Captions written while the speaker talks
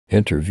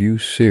Interview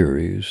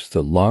Series,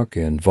 The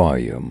Lock-In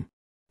Volume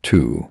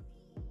 2.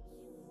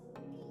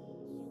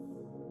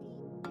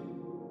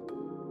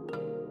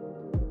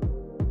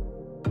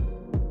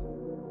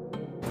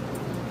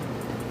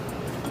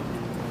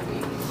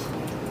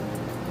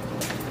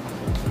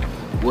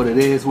 What it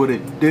is, what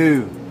it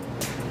do.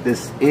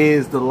 This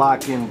is the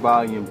Lock-In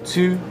Volume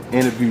 2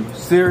 Interview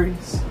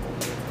Series.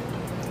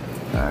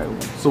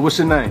 Alright, so what's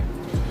your name?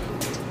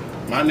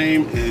 My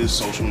name is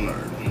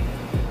SocialXN3rd.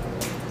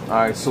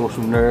 Alright,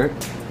 SocialXN3rd.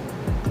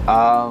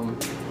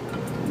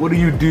 What do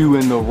you do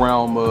in the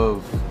realm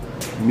of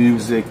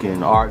music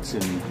and arts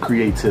and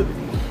creativity?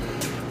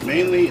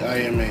 Mainly, I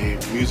am a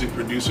music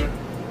producer.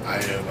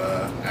 I have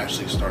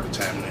actually started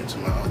tapping into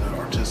my other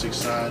artistic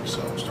side,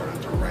 so I'm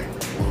starting to write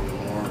a little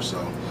bit more. So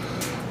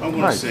I'm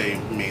going to say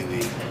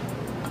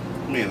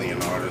mainly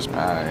an artist.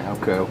 Alright,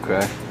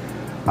 okay.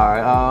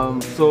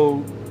 Alright,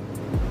 so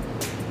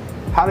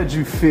how did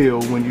you feel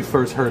when you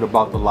first heard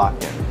about the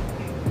Lock-In?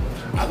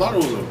 I thought it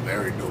was a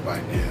very dope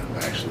idea,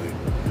 actually.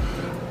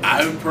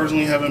 I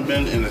personally haven't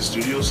been in a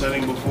studio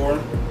setting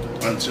before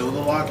until the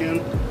Lock-In.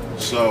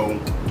 So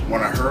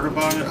when I heard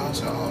about it, I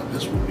was like, oh,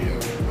 this would be a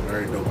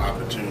very dope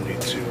opportunity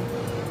to,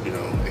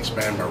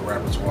 expand my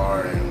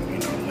repertoire and,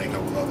 link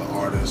up with other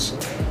artists,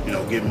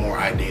 get more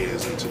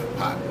ideas into the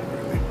pot,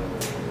 really.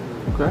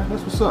 Okay,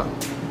 that's what's up.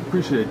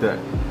 Appreciate that.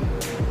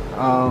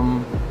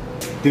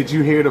 Did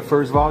you hear the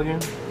first volume?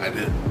 I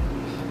did.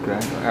 Okay,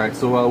 alright,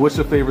 so what's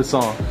your favorite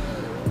song?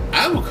 I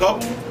have a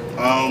couple.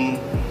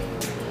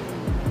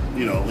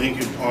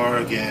 Linkin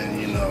Park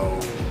and,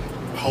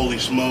 Holy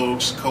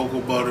Smokes, Cocoa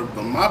Butter,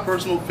 but my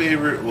personal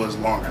favorite was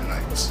Longer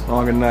Nights.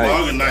 Longer Nights.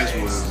 Longer Nights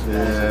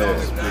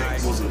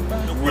was a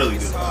really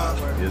good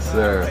vibe. Yes,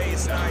 sir.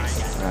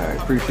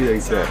 Alright,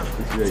 appreciate that.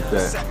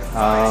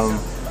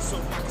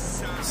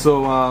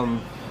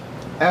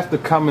 After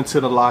coming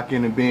to the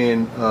Lock-In and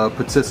being a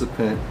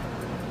participant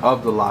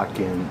of the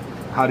Lock-In,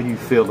 how do you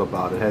feel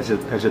about it? Has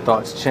your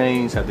thoughts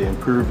changed? Have they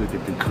improved? Have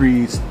they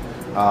decreased?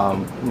 How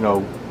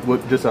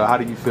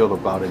do you feel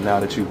about it now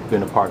that you've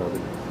been a part of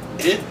it?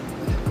 It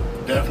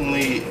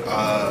definitely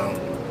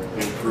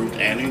improved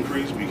and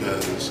increased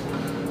because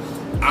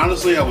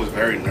honestly, I was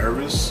very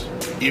nervous.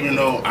 Even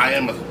though I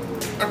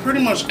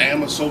pretty much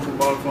am a social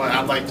butterfly.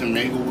 I like to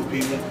mingle with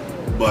people,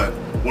 but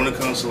when it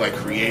comes to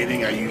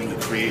creating, I usually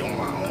create on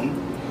my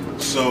own.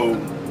 So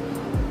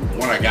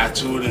when I got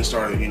to it and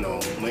started,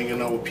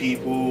 linking up with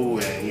people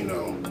and,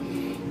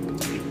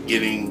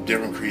 getting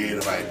different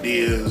creative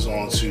ideas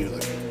onto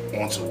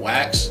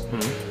wax,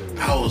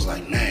 I was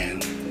like, man,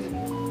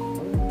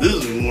 this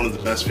is one of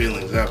the best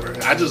feelings ever.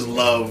 I just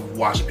love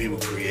watching people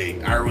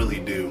create. I really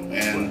do.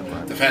 And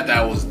the fact that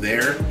I was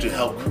there to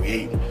help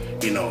create,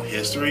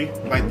 history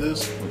like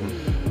this,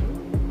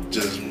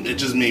 it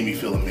just made me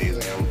feel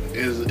amazing.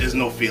 There's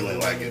no feeling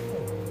like it.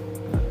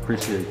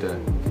 Appreciate that.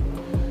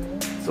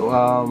 So,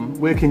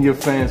 where can your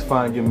fans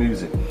find your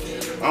music?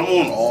 I'm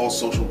on all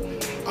social,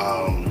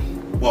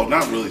 well,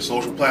 not really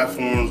social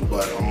platforms,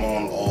 but I'm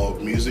on all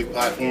music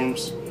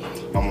platforms.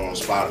 I'm on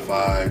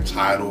Spotify,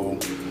 Tidal,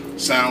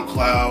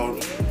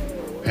 SoundCloud,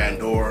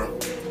 Pandora,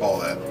 all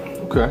that.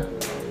 Okay.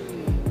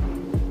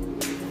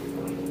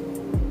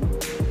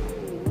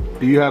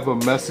 Do you have a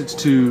message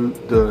to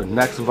the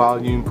next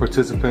volume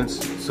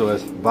participants? So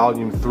that's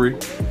volume 3.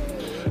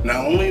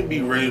 Not only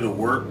be ready to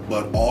work,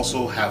 but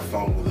also have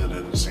fun with it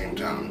at the same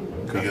time.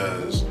 Okay.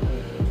 Because,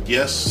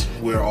 yes,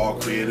 we're all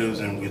creatives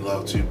and we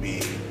love to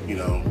be,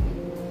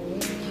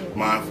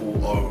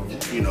 mindful of,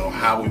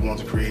 how we want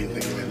to create and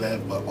things like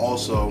that. But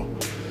also,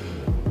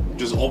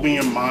 just open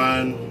your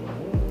mind,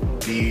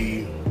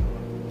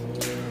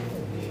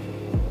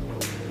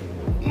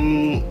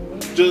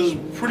 just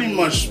pretty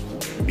much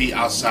be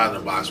outside the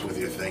box with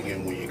your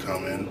thinking when you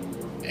come in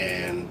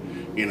and,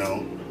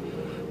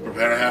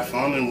 prepare to have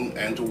fun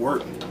and to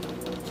work.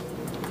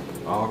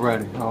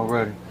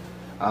 Alrighty.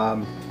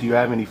 Do you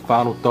have any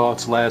final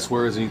thoughts, last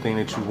words, anything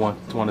that you want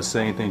to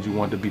say, anything you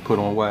want to be put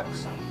on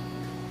wax?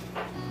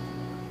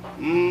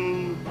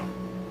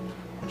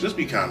 Just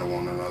be kind to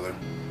one another.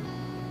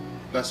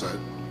 That's it.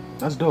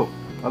 That's dope.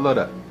 I love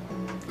that.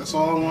 That's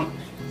all I want.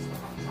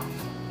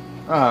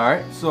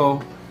 Alright,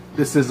 so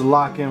this is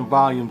Lock-In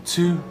Volume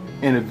 2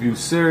 Interview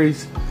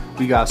Series.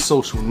 We got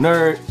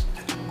SocialXN3rd.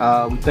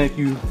 We thank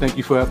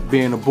you for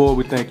being aboard.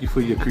 We thank you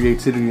for your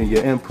creativity and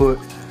your input.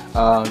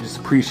 Just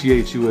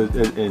appreciate you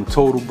in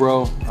total,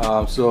 bro.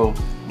 So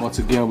once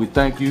again, we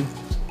thank you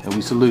and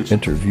we salute you.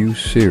 Interview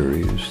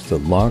Series, The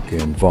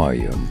Lock-In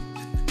Volume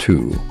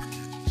 2.